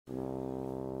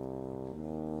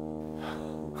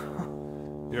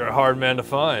You're a hard man to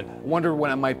find. Wonder when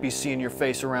I might be seeing your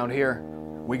face around here.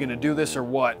 We gonna do this or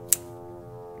what?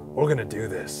 We're gonna do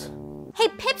this. Hey,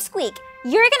 pipsqueak,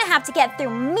 you're gonna have to get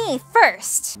through me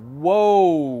first.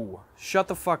 Whoa! Shut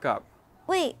the fuck up.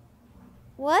 Wait,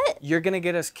 what? You're gonna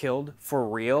get us killed for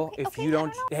real if you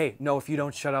don't. Hey, no, if you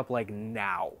don't shut up like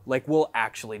now. Like we'll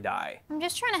actually die. I'm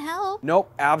just trying to help.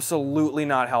 Nope, absolutely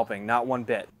not helping, not one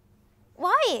bit.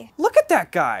 Why? Look at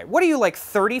that guy. What are you, like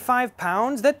 35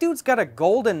 pounds? That dude's got a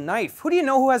golden knife. Who do you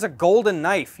know who has a golden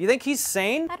knife? You think he's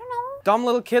sane? I don't know. Dumb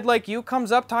little kid like you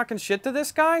comes up talking shit to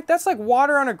this guy? That's like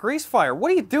water on a grease fire. What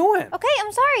are you doing? Okay,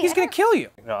 I'm sorry. He's gonna kill you.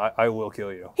 No, I will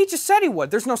kill you. He just said he would.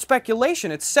 There's no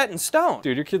speculation. It's set in stone.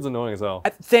 Dude, your kid's annoying as hell.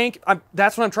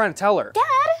 That's what I'm trying to tell her. Dad?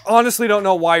 Honestly, don't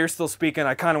know why you're still speaking.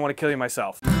 I kind of want to kill you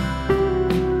myself.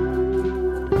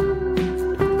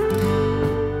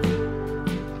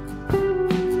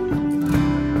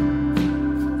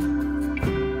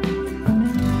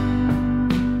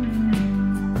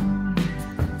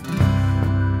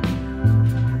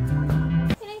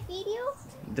 Can I feed you?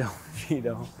 Don't,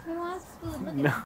 Vito. Who wants food? Look at No.